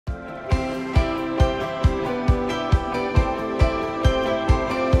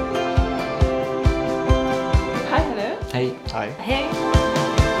Hi. Hey.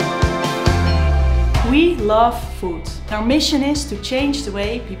 We love food. Our mission is to change the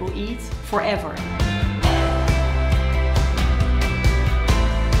way people eat forever.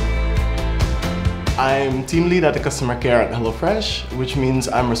 I'm team lead at the customer care at HelloFresh, which means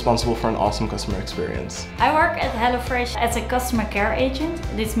I'm responsible for an awesome customer experience. I work at HelloFresh as a customer care agent.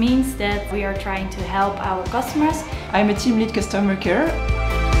 This means that we are trying to help our customers. I'm a team lead customer care.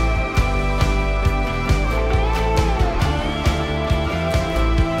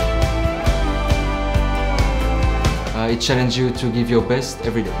 It challenges you to give your best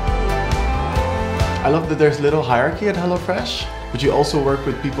every day. I love that there's little hierarchy at HelloFresh, but you also work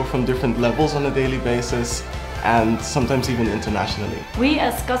with people from different levels on a daily basis and sometimes even internationally. We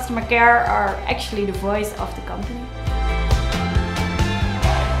as customer care are actually the voice of the company.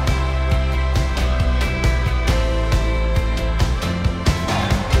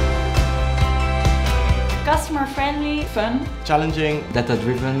 Customer friendly, Fun. Challenging,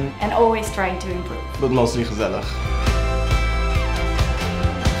 Data-driven. and always trying to improve. but mostly gezellig.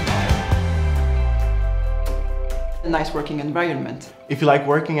 A nice working environment. If you like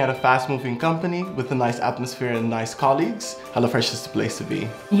working at a fast-moving company with a nice atmosphere and nice colleagues, HelloFresh is the place to be.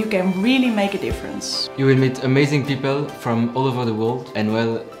 You can really make a difference. You will meet amazing people from all over the world, and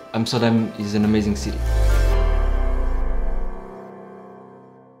well, Amsterdam is an amazing city.